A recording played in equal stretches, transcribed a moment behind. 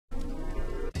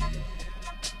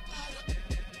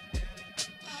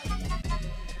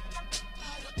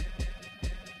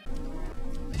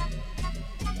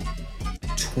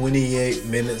28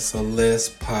 Minutes or Less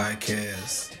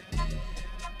podcast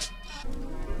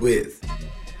with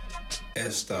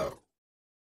Esther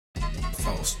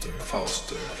Foster.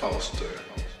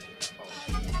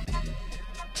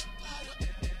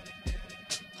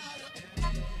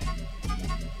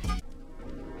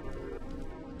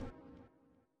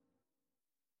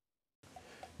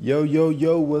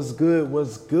 Yo, what's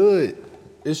good?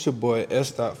 It's your boy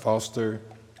Esther Foster,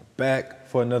 back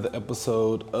for another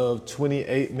episode of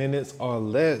 28 Minutes or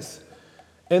Less.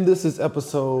 And this is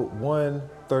episode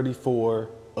 134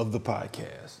 of the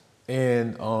podcast.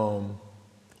 And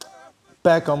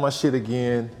back on my shit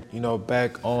again,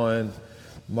 back on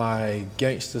my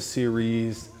gangster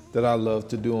series that I love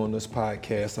to do on this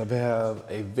podcast. I have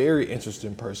a very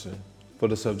interesting person for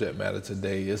the subject matter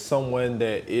today. Is someone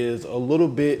that is a little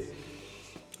bit,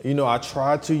 I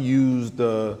try to use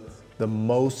the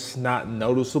most not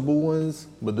noticeable ones,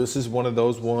 but this is one of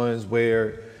those ones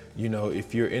where,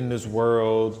 if you're in this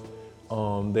world,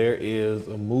 there is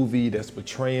a movie that's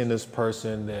portraying this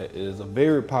person that is a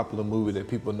very popular movie that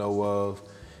people know of.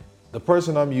 The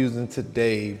person I'm using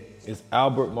today is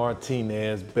Albert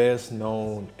Martinez, best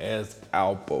known as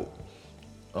Alpo.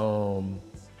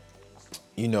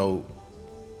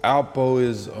 Alpo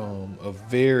is a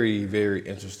very, very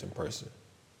interesting person.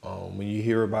 When you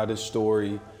hear about his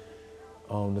story,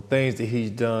 the things that he's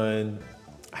done,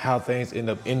 how things end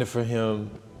up ending for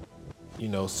him,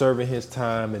 serving his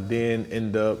time and then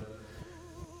end up,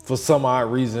 for some odd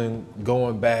reason,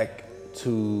 going back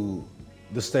to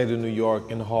the state of New York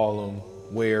in Harlem,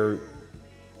 where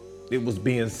it was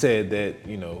being said that,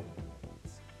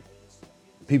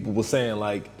 people were saying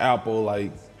like, Alpo,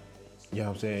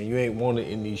 you ain't wanted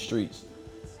in these streets.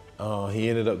 He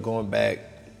ended up going back,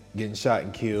 getting shot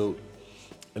and killed,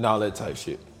 and all that type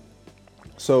shit.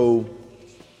 So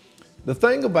the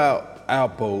thing about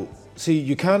Alpo,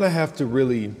 you kind of have to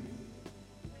really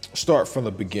start from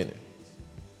the beginning,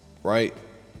 right?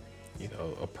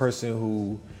 A person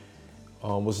who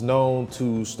was known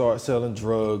to start selling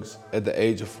drugs at the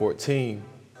age of 14,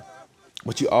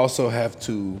 but you also have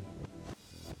to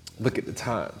look at the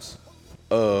times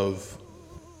of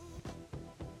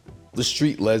the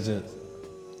street legends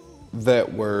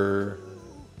that were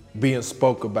being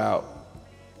spoke about,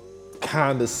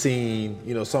 kind of seen.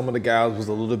 Some of the guys was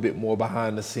a little bit more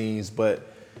behind the scenes,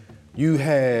 but you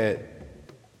had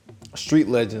street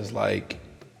legends like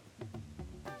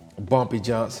Bumpy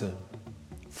Johnson,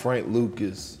 Frank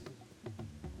Lucas,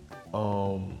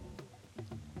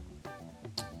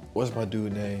 what's my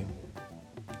dude name?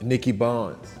 Nicky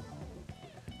Bonds.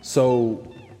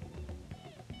 So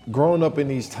growing up in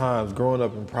these times, growing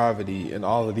up in poverty and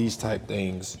all of these type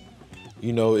things,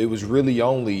 it was really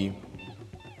only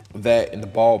that and the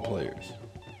ball players.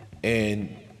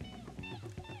 And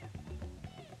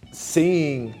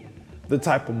seeing the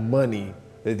type of money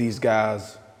that these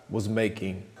guys was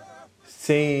making,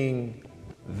 seeing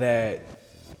that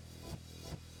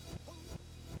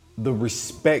the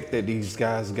respect that these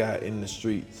guys got in the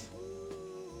streets,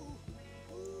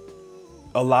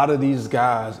 a lot of these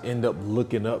guys end up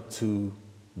looking up to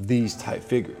these type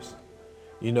figures.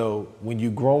 When you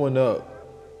growing up,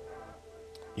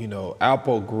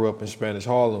 Alpo grew up in Spanish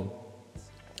Harlem,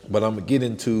 but I'm gonna get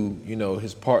into,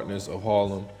 his partners of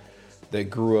Harlem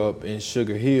that grew up in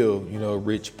Sugar Hill,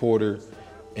 Rich Porter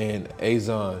and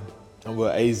Faison.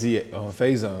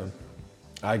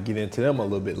 I get into them a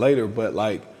little bit later, but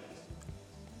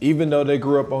even though they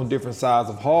grew up on different sides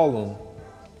of Harlem,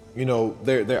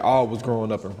 they're all was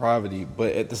growing up in poverty,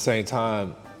 but at the same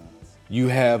time, you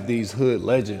have these hood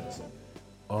legends.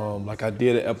 I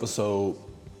did an episode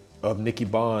of Nicky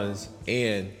Bonds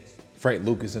and Frank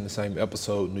Lucas in the same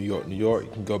episode, New York. You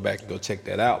can go back and go check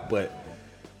that out. But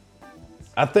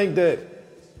I think that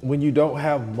when you don't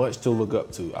have much to look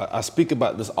up to, I speak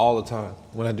about this all the time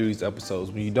when I do these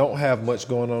episodes. When you don't have much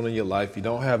going on in your life, you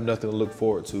don't have nothing to look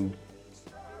forward to,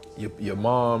 your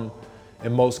mom,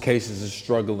 in most cases, is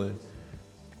struggling,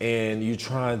 and you're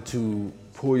trying to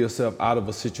pull yourself out of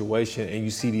a situation, and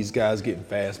you see these guys getting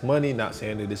fast money, not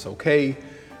saying that it's okay,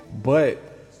 but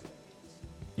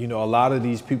a lot of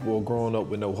these people are growing up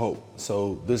with no hope.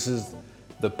 So this is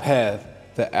the path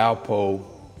that Alpo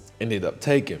ended up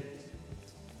taking.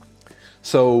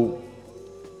 So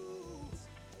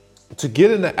to get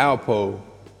into Alpo,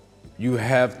 you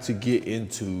have to get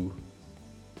into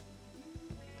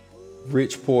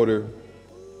Rich Porter,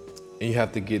 and you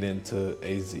have to get into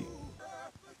AZ.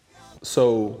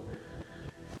 So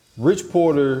Rich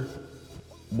Porter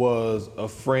was a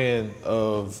friend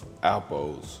of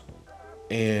Alpo's,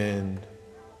 and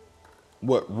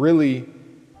what really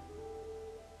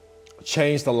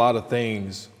changed a lot of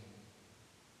things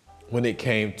when it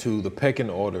came to the pecking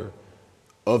order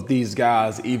of these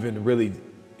guys even really,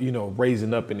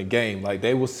 raising up in the game. Like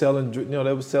they were selling,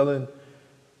 they were selling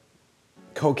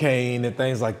cocaine and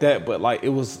things like that, but like it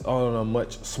was on a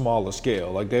much smaller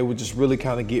scale. Like they were just really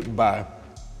kind of getting by.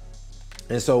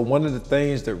 And so one of the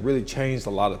things that really changed a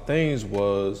lot of things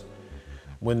was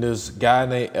when this guy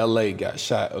named LA got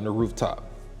shot on the rooftop.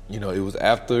 It was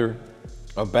after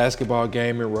a basketball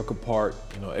game in Rucker Park.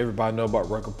 Everybody know about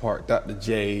Rucker Park, Dr.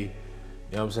 J.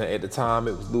 You know what I'm saying? At the time,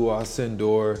 it was Louis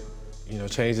Alcindor,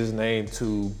 changed his name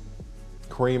to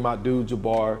Kareem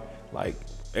Abdul-Jabbar. Like,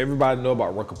 everybody know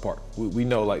about Rucker Park. We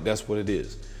know, like, that's what it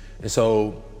is. And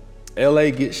so, LA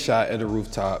gets shot at the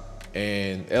rooftop,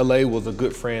 and LA was a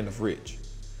good friend of Rich.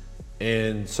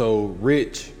 And so,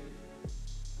 Rich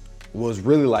was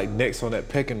really, like, next on that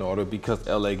pecking order because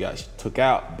LA got took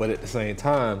out. But at the same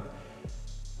time,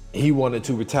 he wanted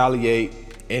to retaliate,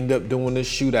 end up doing this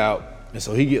shootout, and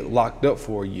so he get locked up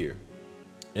for a year.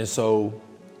 And so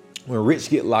when Rich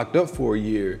get locked up for a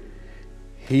year,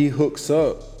 he hooks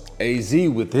up AZ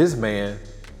with his man.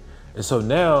 And so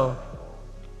now,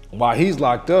 while he's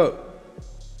locked up,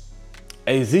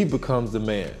 AZ becomes the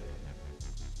man,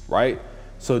 right?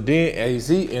 So then AZ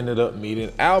ended up meeting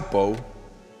Alpo.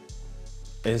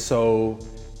 And so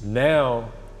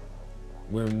now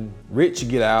when Rich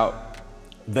get out,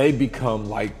 they become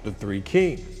like the Three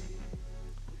Kings.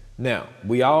 Now,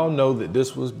 we all know that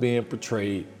this was being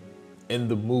portrayed in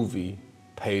the movie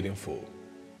Paid in Full.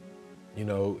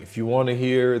 If you want to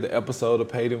hear the episode of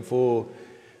Paid in Full,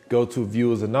 go to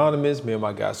Viewers Anonymous. Me and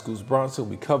my guy Scoots Bronson,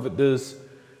 we covered this.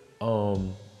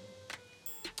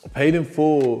 Paid in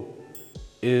Full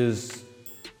is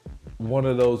one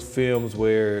of those films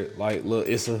where, like, look,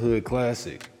 it's a hood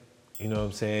classic. You know what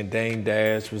I'm saying? Dame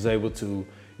Dash was able to,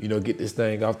 get this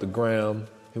thing off the ground.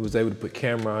 He was able to put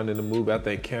Cameron in the movie. I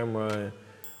think Cameron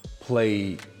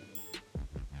played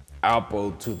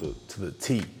Alpo to the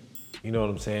T. You know what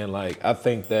I'm saying? Like, I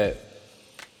think that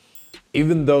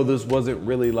even though this wasn't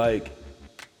really like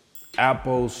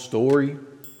Alpo's story,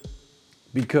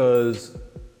 because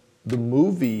the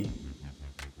movie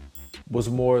was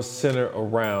more centered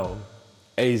around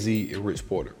AZ and Rich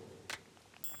Porter.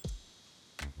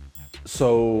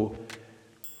 So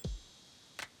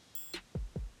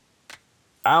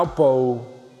Alpo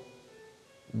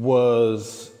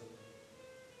was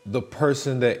the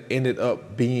person that ended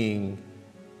up being,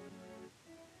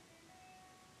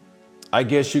 I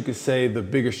guess you could say, the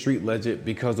bigger street legend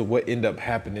because of what ended up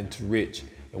happening to Rich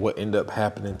and what ended up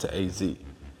happening to AZ.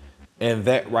 And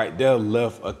that right there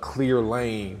left a clear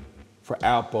lane for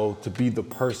Alpo to be the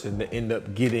person that ended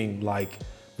up getting like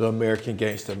the American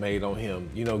Gangster made on him,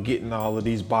 getting all of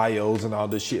these bios and all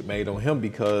this shit made on him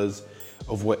because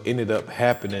of what ended up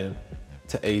happening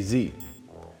to AZ.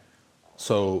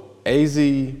 So AZ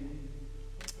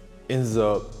ends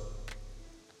up,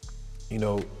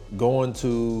 going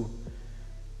to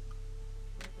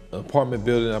an apartment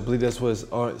building. I believe that's where his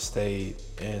aunt stayed.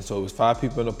 And so it was 5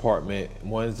 people in the apartment,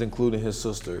 one's including his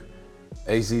sister,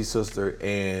 AZ's sister,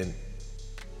 and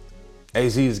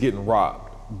AZ is getting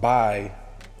robbed by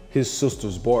his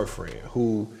sister's boyfriend,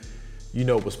 who,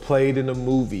 was played in the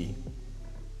movie.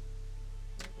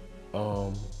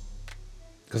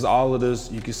 Because all of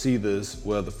this, you can see this,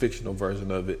 well, the fictional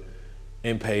version of it,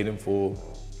 in Paid in Full.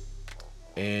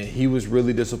 And he was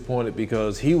really disappointed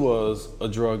because he was a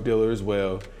drug dealer as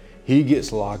well. He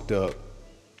gets locked up.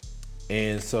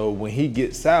 And so when he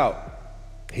gets out,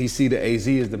 he see that AZ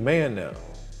is the man now.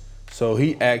 So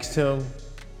he asked him,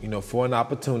 for an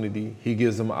opportunity. He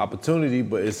gives him an opportunity,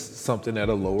 but it's something at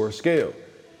a lower scale.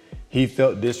 He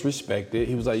felt disrespected.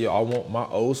 He was like, yo, I want my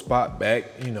old spot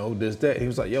back, this, that. He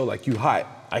was like, yo, like, you hot.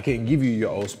 I can't give you your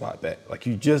old spot back. Like,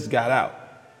 you just got out.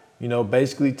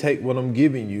 Basically take what I'm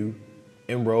giving you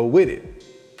and roll with it.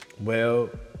 Well,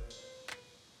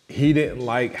 he didn't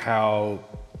like how,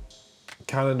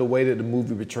 kind of the way that the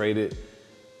movie portrayed it.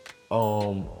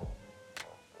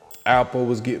 Alpo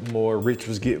was getting more, Rich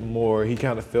was getting more. He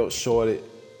kind of felt shorted.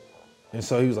 And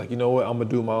so he was like, you know what, I'm gonna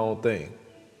do my own thing.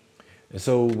 And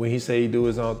so when he say he do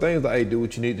his own thing, he's like, hey, do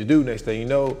what you need to do. Next thing you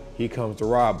know, he comes to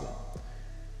rob him.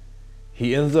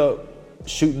 He ends up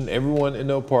shooting everyone in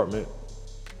the apartment.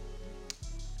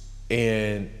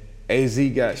 And AZ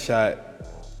got shot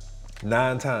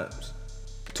 9 times,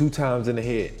 2 times in the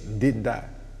head, and didn't die.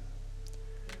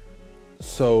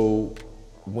 So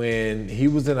when he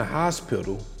was in a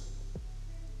hospital,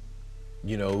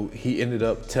 he ended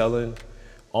up telling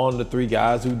on the 3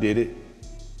 guys who did it,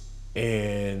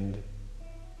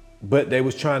 but they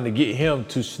was trying to get him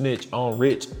to snitch on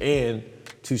Rich and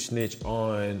to snitch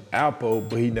on Alpo,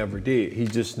 but he never did. He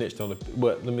just snitched on the,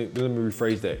 but let me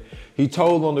rephrase that. He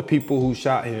told on the people who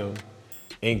shot him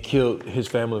and killed his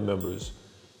family members.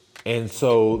 And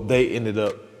so they ended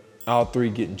up, all three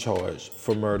getting charged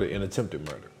for murder and attempted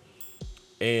murder.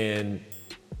 And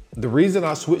the reason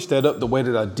I switched that up the way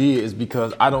that I did is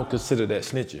because I don't consider that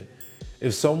snitching.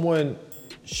 If someone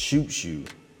shoots you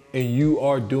and you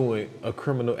are doing a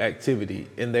criminal activity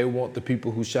and they want the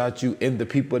people who shot you and the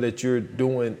people that you're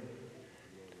doing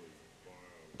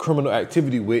criminal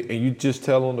activity with, and you just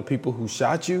tell on the people who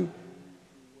shot you,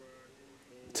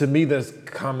 to me, that's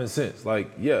common sense. Like,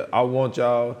 yeah, I want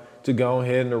y'all to go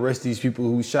ahead and arrest these people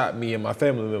who shot me and my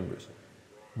family members,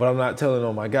 but I'm not telling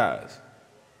on my guys.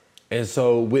 And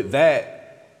so with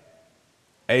that,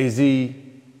 AZ,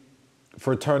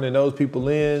 for turning those people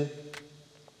in,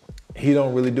 he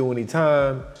don't really do any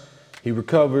time. He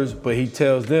recovers, but he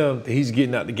tells them that he's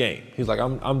getting out the game. He's like,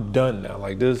 I'm done now.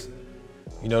 Like this,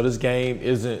 this game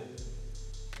isn't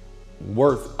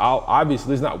worth,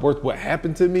 obviously it's not worth what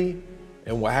happened to me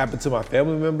and what happened to my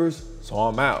family members, so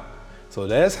I'm out. So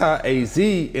that's how AZ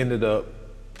ended up,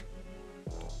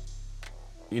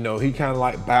 he kind of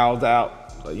like bowed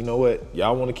out. Like, you know what,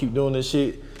 y'all want to keep doing this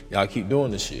shit? Y'all keep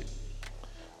doing this shit.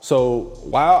 So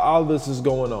while all this is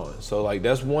going on, so like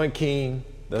that's one king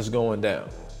that's going down.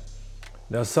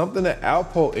 Now something that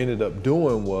Alpo ended up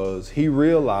doing was he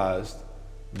realized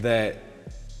that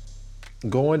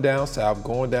going down south,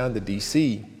 going down to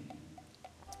DC,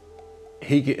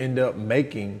 he could end up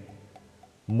making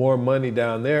more money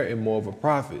down there and more of a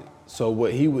profit. So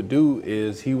what he would do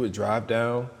is he would drive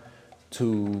down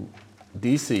to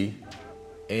DC,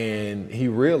 and he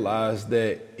realized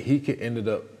that he could ended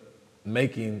up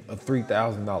making a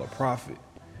 $3,000 profit.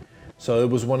 So it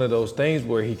was one of those things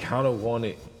where he kind of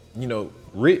wanted,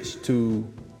 Rich to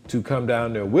come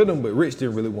down there with him, but Rich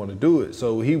didn't really want to do it.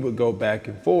 So he would go back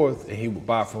and forth and he would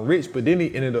buy from Rich, but then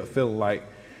he ended up feeling like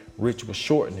Rich was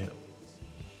shorting him.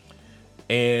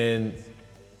 And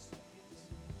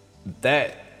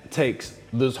that takes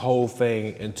this whole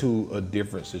thing into a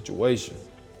different situation.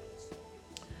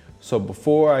 So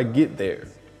before I get there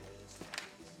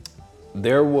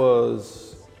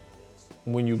was,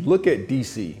 when you look at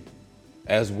DC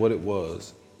as what it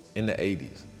was in the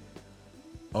 80s,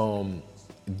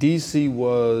 DC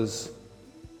was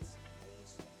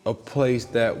a place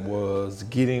that was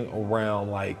getting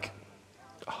around like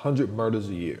 100 murders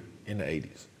a year in the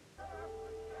 80s.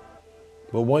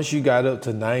 But once you got up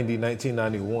to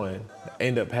 1991, they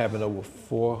ended up having over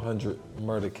 400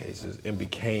 murder cases and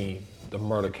became the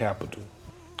murder capital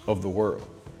of the world.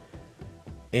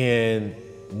 And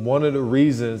one of the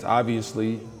reasons,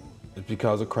 obviously, is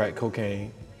because of crack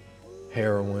cocaine,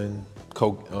 heroin,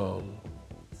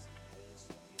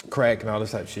 crack and all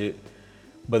this type of shit.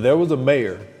 But there was a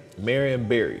mayor, Marion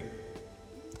Barry,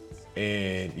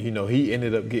 and he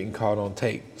ended up getting caught on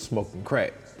tape smoking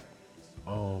crack.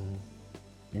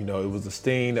 It was a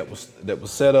sting that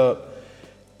was set up,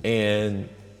 and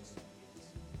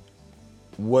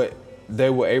what they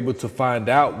were able to find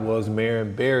out was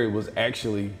Marion Barry was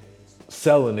actually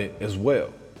selling it as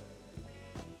well.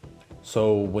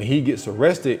 So when he gets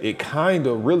arrested, it kind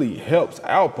of really helps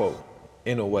Alpo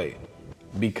in a way,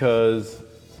 because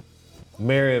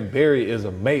Marion Barry is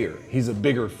a mayor. He's a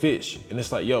bigger fish. And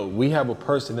it's like, yo, we have a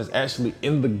person that's actually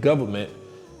in the government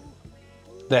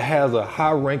that has a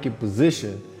high-ranking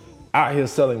position out here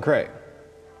selling crack.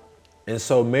 And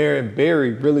so Marion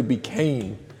Barry really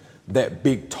became that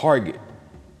big target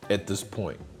at this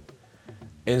point.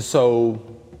 And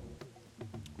so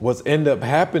what's ended up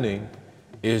happening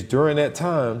is during that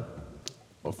time,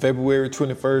 on February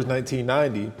 21st,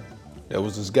 1990, there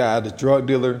was this guy, the drug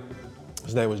dealer,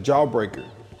 his name was Jawbreaker.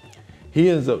 He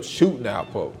ends up shooting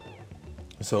Alpo.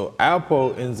 So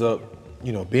Alpo ends up,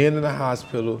 being in the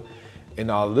hospital and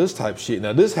all this type of shit.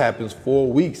 Now this happens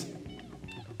 4 weeks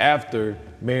after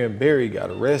Marion Barry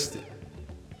got arrested.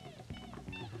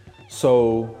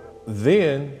 So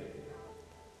then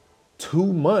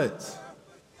 2 months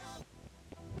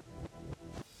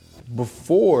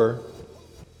before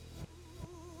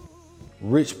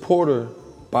Rich Porter's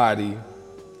body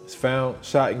is found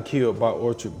shot and killed by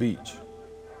Orchard Beach.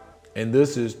 And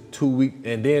this is 2 weeks,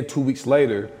 and then 2 weeks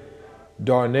later,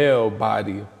 Darnell's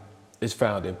body is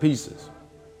found in pieces.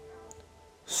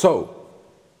 So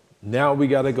now we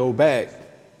gotta go back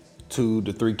to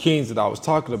the three kings that I was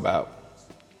talking about.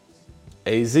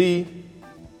 AZ,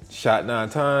 shot 9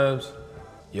 times,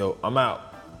 yo, I'm out.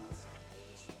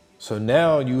 So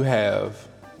now you have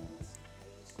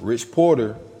Rich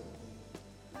Porter,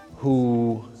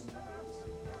 who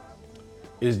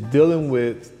is dealing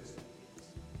with,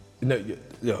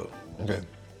 Yo, okay.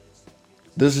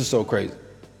 This is so crazy.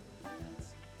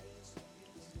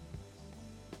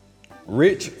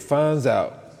 Rich finds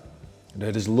out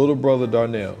that his little brother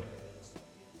Darnell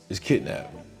is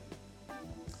kidnapped.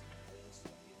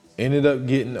 Ended up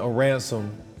getting a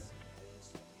ransom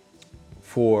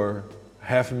for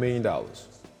 $500,000.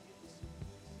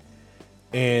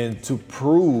 And to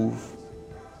prove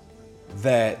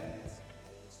that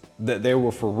they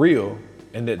were for real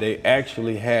and that they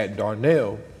actually had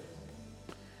Darnell,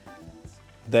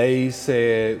 they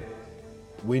said,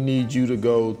 we need you to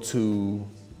go to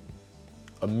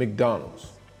a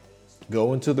McDonald's.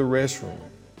 Go into the restroom.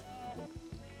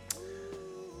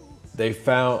 They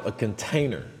found a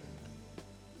container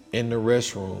in the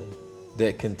restroom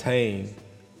that contained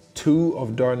 2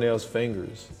 of Darnell's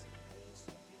fingers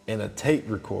and a tape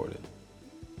recording.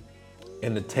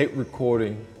 And the tape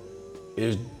recording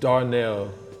is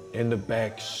Darnell in the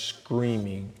back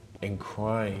screaming and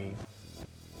crying,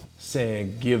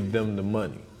 saying, give them the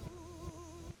money.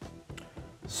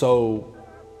 So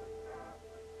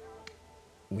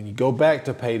when you go back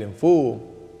to Paid in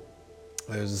Full,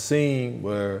 there's a scene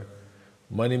where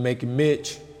Money Making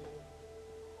Mitch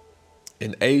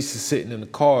and Ace is sitting in the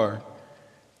car,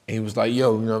 and he was like,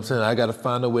 yo, you know what I'm saying? I got to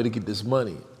find a way to get this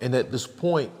money. And at this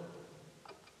point,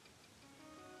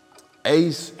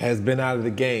 Ace has been out of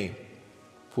the game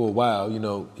for a while. You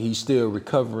know, he's still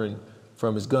recovering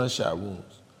from his gunshot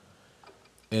wounds.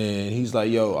 And he's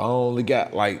like, yo, I only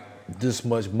got like this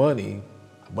much money,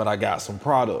 but I got some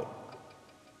product.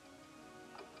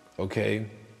 Okay.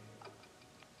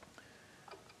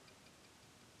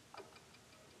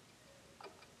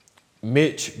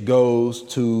 Mitch goes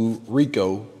to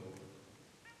Rico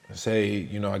and say,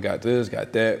 you know, I got this,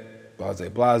 got that, blase,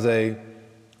 blase.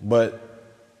 But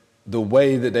the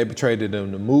way that they portrayed it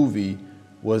in the movie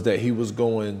was that he was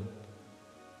going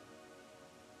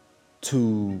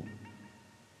to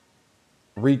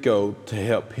Rico to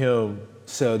help him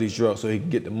sell these drugs so he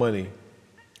can get the money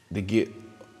to get,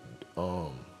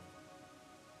 oh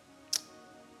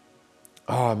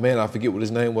man, I forget what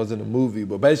his name was in the movie,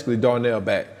 but basically Darnell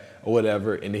back or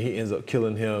whatever, and then he ends up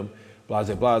killing him, blase,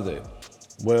 blase.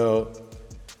 Well,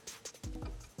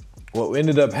 what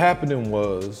ended up happening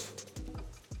was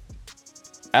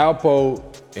Alpo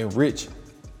and Rich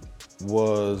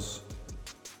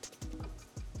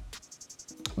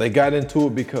they got into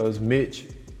it because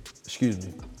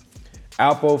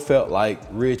Alpo felt like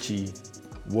Richie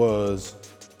was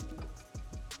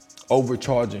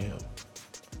overcharging him.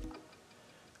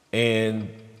 And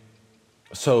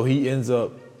so he ends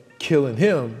up killing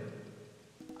him.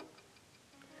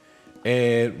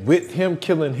 And with him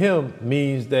killing him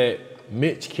means that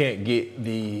Mitch can't get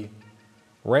the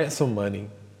ransom money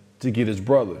to get his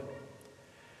brother.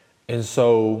 And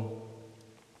so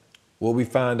what we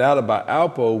find out about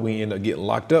Alpo, we end up getting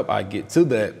locked up. I get to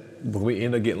that, but we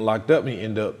end up getting locked up and he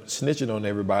end up snitching on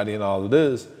everybody and all of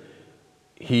this.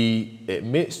 He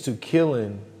admits to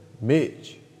killing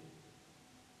Mitch.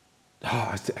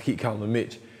 I keep calling him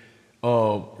Mitch.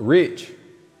 Rich.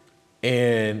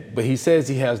 But he says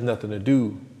he has nothing to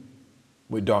do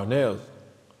with Darnell.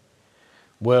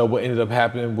 Well, what ended up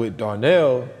happening with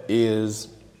Darnell is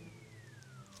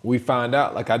we find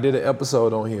out, like I did an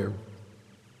episode on here,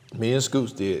 me and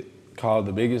Scoots did, called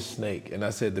The Biggest Snake. And I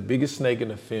said the biggest snake in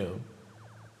the film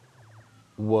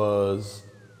was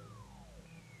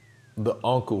the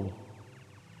uncle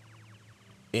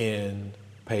in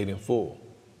Paid in Full,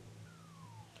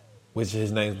 which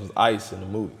his name was Ice in the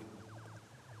movie.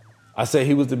 I say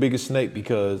he was the biggest snake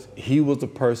because he was the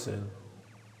person,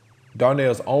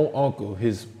 Darnell's own uncle,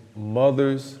 his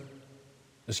mother's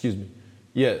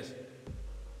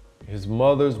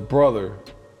brother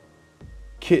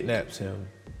kidnaps him,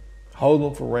 hold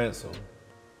him for ransom,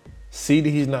 see that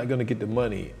he's not gonna get the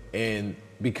money. And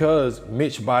because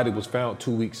Mitch's body was found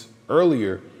 2 weeks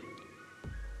earlier,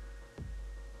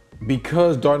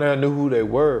 because Darnell knew who they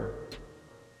were,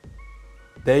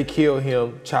 they kill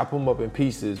him, chop him up in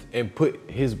pieces, and put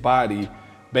his body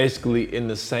basically in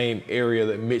the same area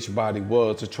that Mitch's body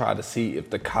was to try to see if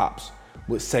the cops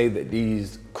would say that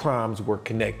these crimes were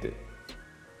connected.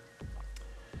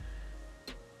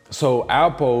 So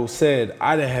Alpo said,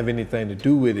 I didn't have anything to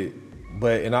do with it,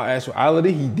 but in all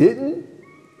actuality, he didn't.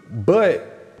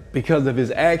 But because of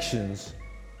his actions,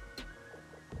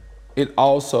 it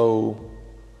also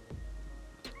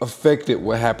affected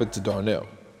what happened to Darnell.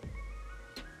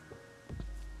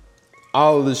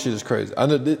 All of this shit is crazy. I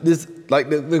know this, like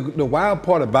the wild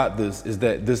part about this is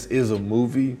that this is a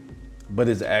movie, but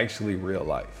it's actually real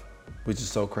life, which is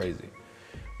so crazy.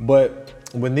 But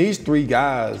when these three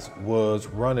guys was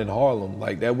running Harlem,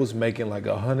 like that was making like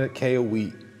 100K a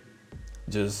week,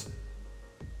 just,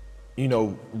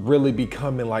 really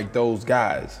becoming like those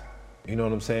guys. You know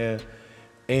what I'm saying?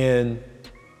 And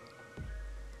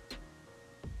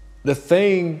the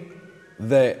thing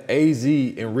that AZ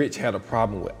and Rich had a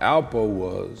problem with Alpo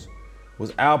was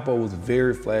Alpo was a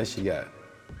very flashy guy.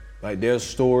 Like there's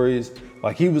stories,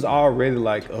 like he was already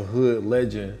like a hood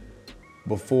legend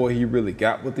before he really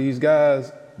got with these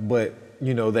guys, but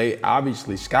they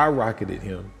obviously skyrocketed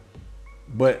him.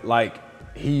 But like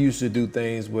he used to do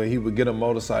things where he would get a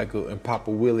motorcycle and pop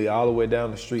a wheelie all the way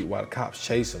down the street while the cops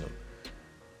chasing him.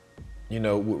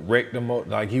 Would wreck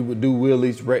like he would do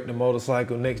wheelies, wreck the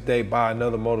motorcycle, next day buy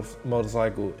another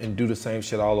motorcycle and do the same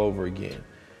shit all over again.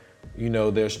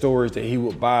 There's stories that he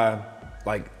would buy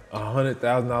like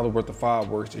 $100,000 worth of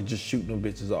fireworks and just shoot them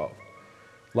bitches off.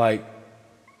 Like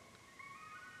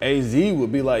AZ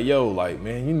would be like, yo, like,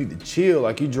 man, you need to chill.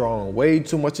 Like you drawing way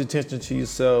too much attention to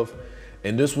yourself.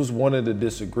 And this was one of the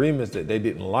disagreements that they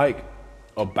didn't like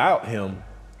about him,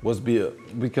 was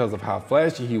because of how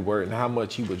flashy he were and how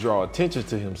much he would draw attention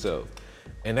to himself.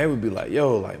 And they would be like,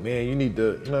 yo, like, man, you need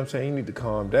to, you need to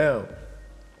calm down.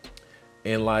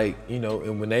 And like,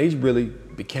 and when they really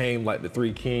became like the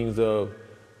three kings of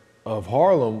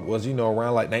Harlem was,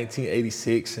 around like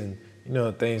 1986 and,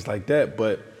 things like that.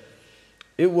 But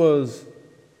it was,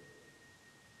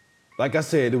 like I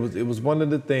said, it was one of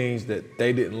the things that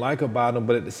they didn't like about him,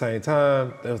 but at the same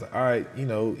time, they was like, all right,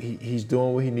 he's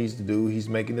doing what he needs to do. He's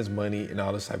making his money and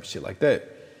all this type of shit like that.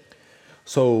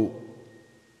 So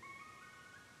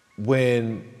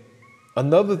when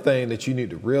another thing that you need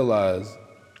to realize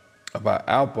about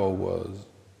Alpo was,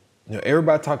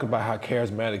 everybody talked about how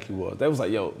charismatic he was. They was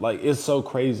like, yo, like it's so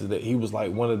crazy that he was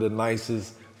like one of the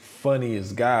nicest,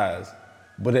 funniest guys,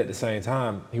 but at the same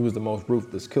time, he was the most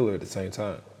ruthless killer at the same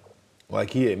time.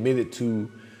 Like he admitted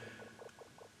to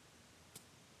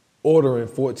ordering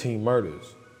 14 murders.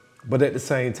 But at the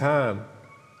same time,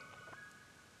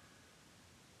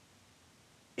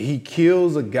 he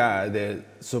kills a guy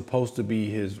that's supposed to be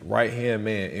his right-hand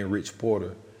man in Rich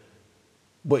Porter.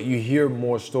 But you hear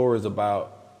more stories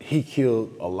about he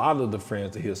killed a lot of the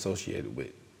friends that he associated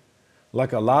with.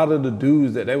 Like a lot of the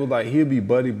dudes that they were like, he'll be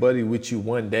buddy with you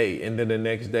one day, and then the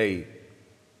next day,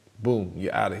 boom,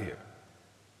 you're out of here.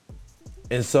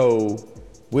 And so,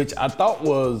 which I thought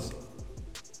was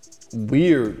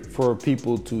weird for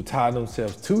people to tie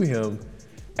themselves to him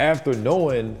after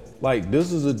knowing, like,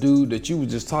 this is a dude that you were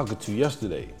just talking to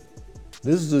yesterday.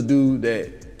 This is a dude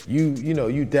that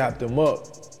you dapped him up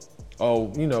or,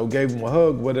 gave him a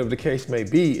hug, whatever the case may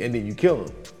be, and then you kill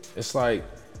him. It's like,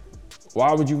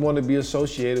 why would you want to be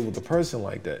associated with a person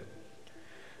like that?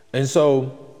 And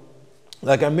so,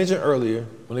 like I mentioned earlier,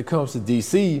 when it comes to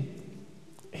DC,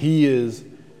 he is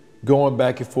going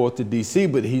back and forth to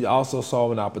DC, but he also saw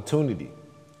an opportunity.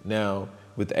 Now,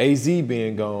 with AZ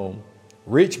being gone,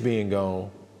 Rich being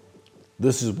gone,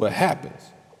 this is what happens.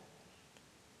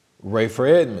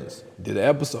 Rayford Edmonds did an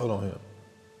episode on him.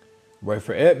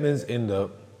 Rayford Edmonds ended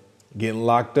up getting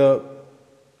locked up,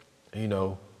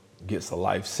 gets a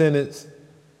life sentence.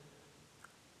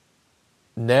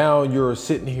 Now you're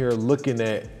sitting here looking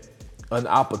at an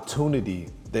opportunity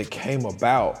that came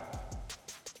about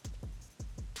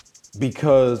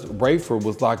because Rayford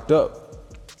was locked up.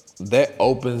 That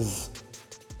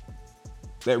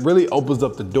really opens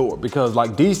up the door, because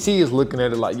like DC is looking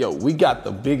at it like, yo, we got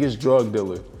the biggest drug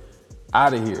dealer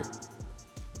out of here.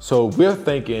 So we're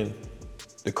thinking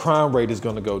the crime rate is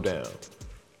gonna go down.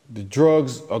 The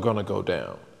drugs are gonna go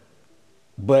down.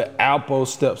 But Alpo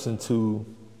steps into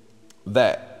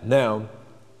that. Now,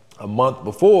 a month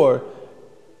before,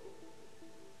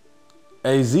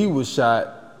 AZ was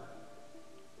shot.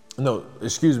 No,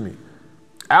 excuse me.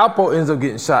 Alpo ends up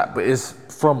getting shot, but it's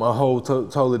from a whole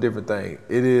totally different thing.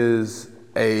 It is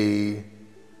a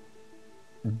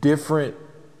different,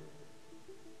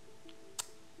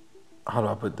 how do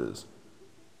I put this?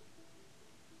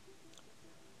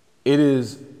 It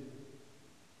is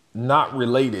not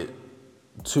related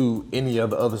to any of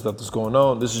the other stuff that's going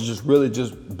on. This is just really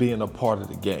just being a part of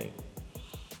the game.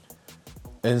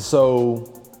 And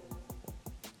so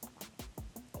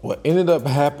what ended up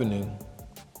happening,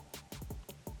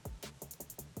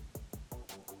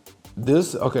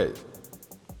 there's a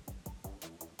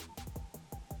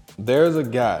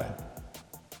guy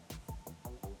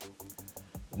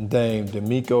named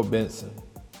D'Amico Benson,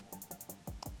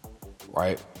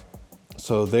 right?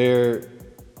 So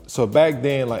back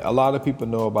then, like a lot of people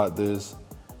know about this,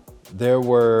 there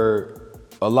were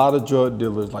a lot of drug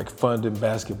dealers like funding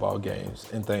basketball games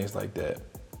and things like that.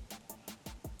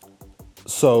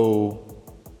 So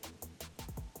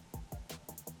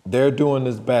they're doing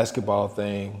this basketball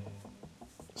thing.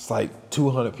 It's like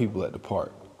 200 people at the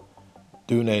park.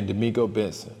 Dude named D'Amico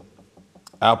Benson.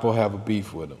 Alpo have a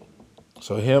beef with him.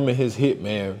 So him and his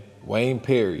hitman, Wayne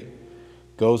Perry,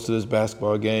 goes to this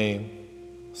basketball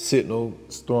game,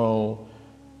 signal's thrown.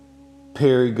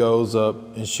 Perry goes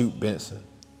up and shoot Benson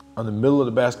on the middle of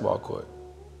the basketball court.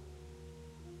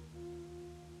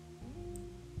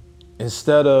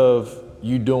 Instead of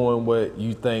you doing what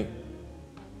you think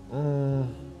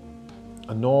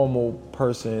a normal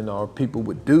person or people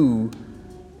would do,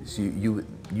 is you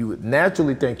would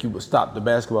naturally think you would stop the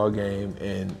basketball game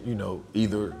and,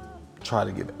 either try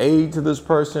to give aid to this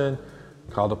person,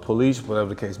 call the police, whatever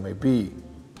the case may be.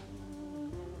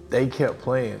 They kept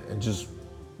playing and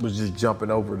was just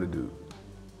jumping over the dude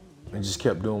and just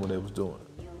kept doing what they was doing.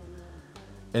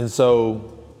 And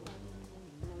so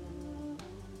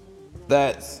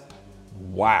that's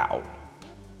wild.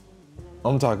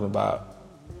 I'm talking about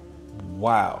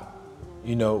wow.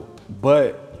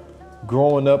 But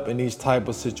growing up in these type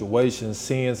of situations,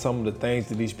 seeing some of the things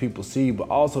that these people see, but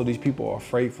also these people are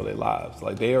afraid for their lives.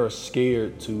 Like they are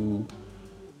scared to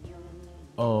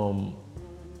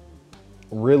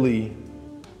really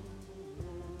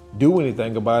do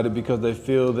anything about it because they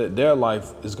feel that their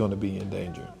life is going to be in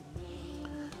danger.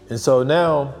 And so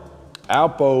now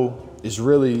Alpo is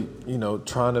really,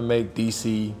 trying to make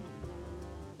DC,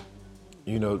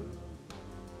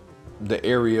 the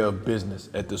area of business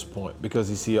at this point because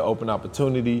he see an open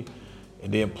opportunity.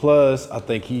 And then plus, I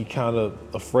think he kind of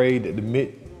afraid that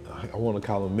I want to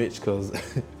call him Mitch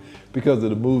because of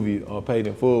the movie Paid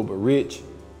in Full, but Rich,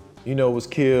 was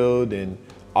killed and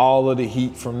all of the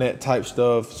heat from that type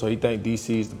stuff. So he think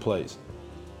DC is the place.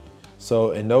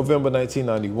 So in November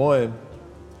 1991,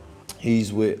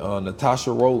 he's with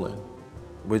Natasha Rowland,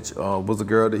 which was a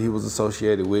girl that he was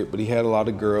associated with, but he had a lot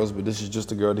of girls, but this is just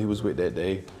the girl that he was with that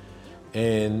day.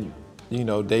 And,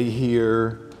 they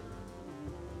hear,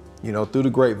 through the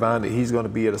grapevine that he's going to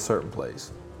be at a certain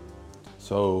place.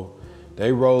 So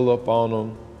they roll up on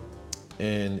him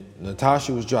and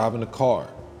Natasha was driving the car.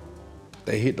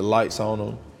 They hit the lights on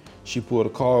him. She pulled the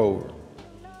car over.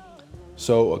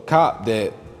 So a cop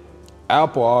that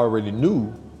Alpo already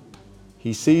knew,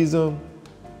 he sees him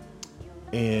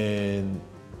and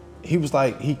he was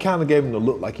like, he kind of gave him the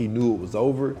look like he knew it was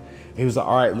over. He was like,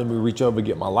 all right, let me reach over and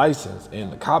get my license.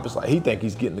 And the cop is like, he think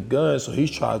he's getting the gun, so he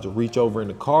tries to reach over in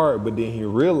the car, but then he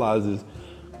realizes,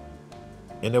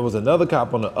 and there was another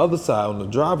cop on the other side, on the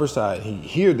driver's side, he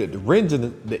hear that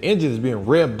the engine is being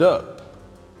revved up.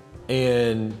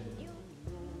 And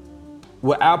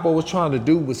what Alpo was trying to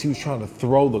do was he was trying to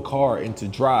throw the car into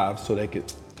drive so they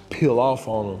could peel off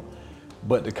on him,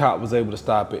 but the cop was able to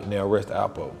stop it and they arrest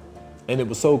Alpo. And it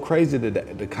was so crazy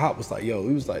that the cop was like, he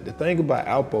was like, the thing about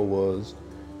Alpo was,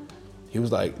 he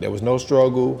was like, there was no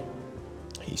struggle.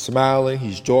 He's smiling,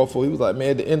 he's joyful. He was like, man,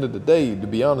 at the end of the day, to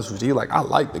be honest with you, I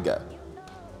like the guy.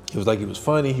 He was like, he was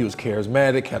funny, he was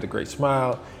charismatic, had a great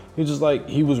smile. He was just like,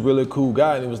 he was really a cool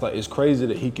guy. And it was like, it's crazy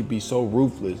that he could be so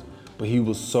ruthless, but he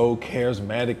was so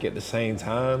charismatic at the same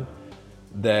time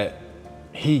that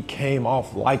he came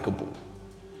off likable.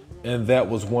 And that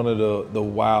was one of the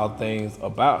wild things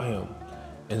about him.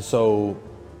 And so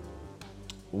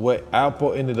what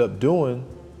Alpo ended up doing,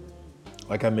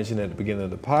 like I mentioned at the beginning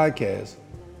of the podcast,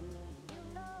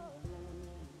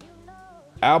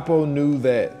 Alpo knew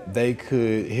that they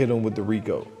could hit him with the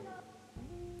Rico.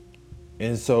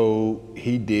 And so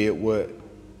he did what,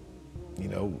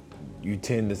 you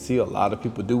tend to see a lot of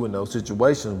people do in those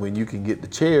situations when you can get the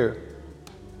chair.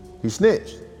 He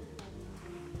snitched.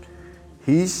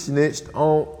 He snitched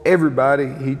on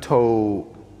everybody. He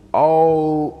told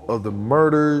all of the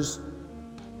murders,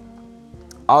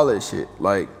 all that shit.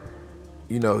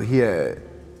 He had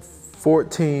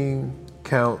 14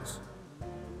 counts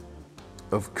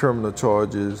of criminal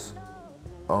charges.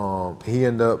 He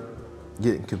ended up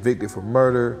getting convicted for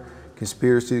murder,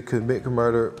 conspiracy to commit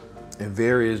murder, and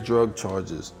various drug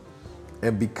charges.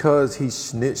 And because he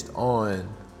snitched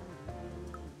on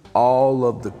all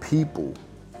of the people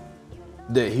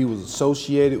that he was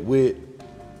associated with,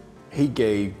 he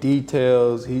gave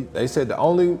details. They said the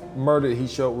only murder he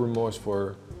showed remorse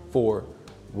for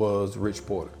was Rich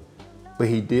Porter. But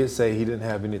he did say he didn't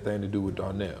have anything to do with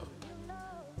Darnell.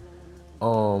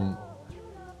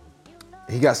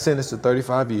 He got sentenced to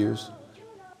 35 years.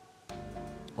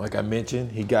 Like I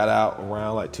mentioned, he got out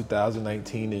around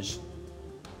 2019-ish.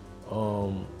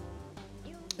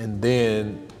 And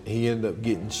then he ended up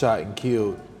getting shot and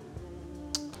killed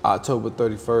October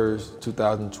 31st,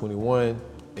 2021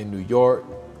 in New York.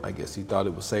 I guess he thought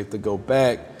it was safe to go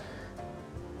back.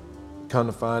 Come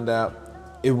to find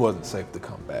out, it wasn't safe to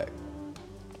come back.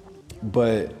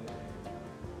 But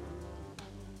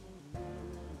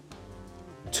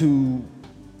to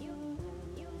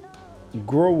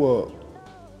grow up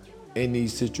in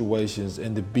these situations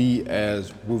and to be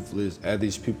as ruthless as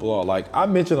these people are, like I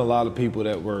mentioned a lot of people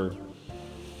that were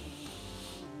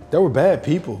bad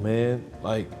people, man.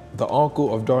 Like the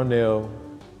uncle of Darnell,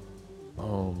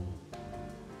 for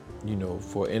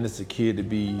an innocent kid to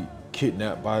be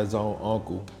kidnapped by his own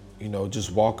uncle,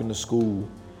 just walking to school,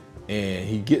 and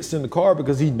he gets in the car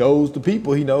because he knows the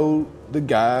people, he knows the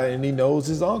guy, and he knows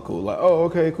his uncle. Like, oh,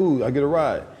 okay, cool, I get a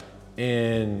ride.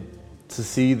 And to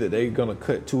see that they're gonna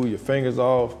cut 2 of your fingers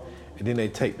off, and then they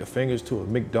take the fingers to a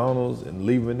McDonald's and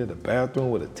leave them in the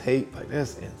bathroom with a tape, like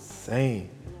that's insane.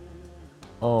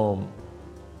 But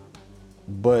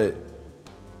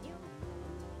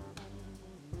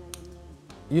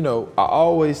I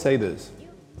always say this.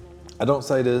 I don't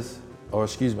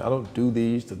do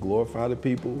these to glorify the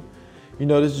people.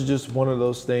 This is just one of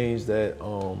those things that,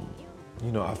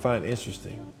 I find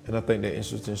interesting. And I think they're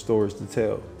interesting stories to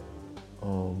tell.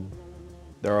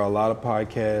 There are a lot of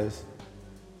podcasts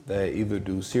that either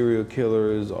do serial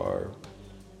killers or,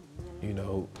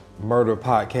 murder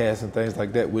podcasts and things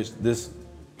like that, which this,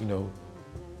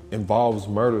 involves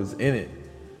murders in it.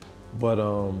 But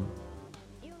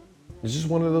it's just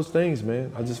one of those things,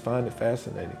 man. I just find it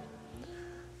fascinating.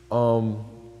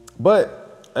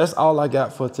 But that's all I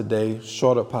got for today.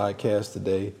 Shorter podcast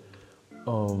today.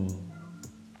 I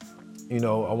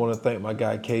want to thank my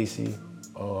guy Casey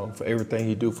for everything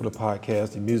he do for the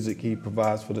podcast, the music he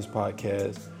provides for this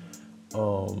podcast.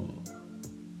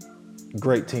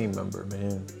 Great team member,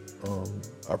 man.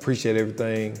 I appreciate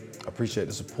everything. I appreciate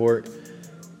the support.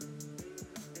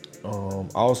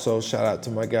 Also, shout out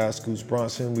to my guy Scoots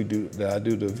Bronson. I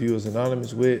do the Viewers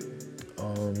Anonymous with.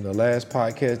 The last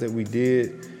podcast that we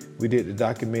did the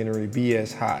documentary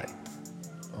BS High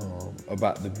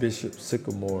about the Bishop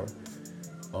Sycamore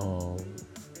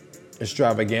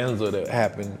extravaganza that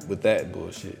happened with that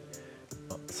bullshit.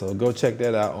 So go check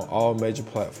that out on all major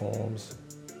platforms.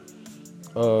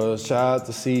 Shout out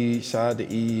to C, shout out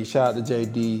to E, shout out to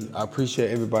JD. I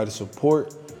appreciate everybody's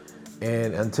support.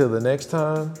 And until the next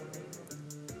time,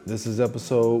 this is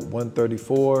episode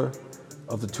 134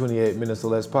 of the 28 Minutes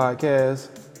or Less podcast,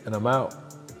 and I'm out.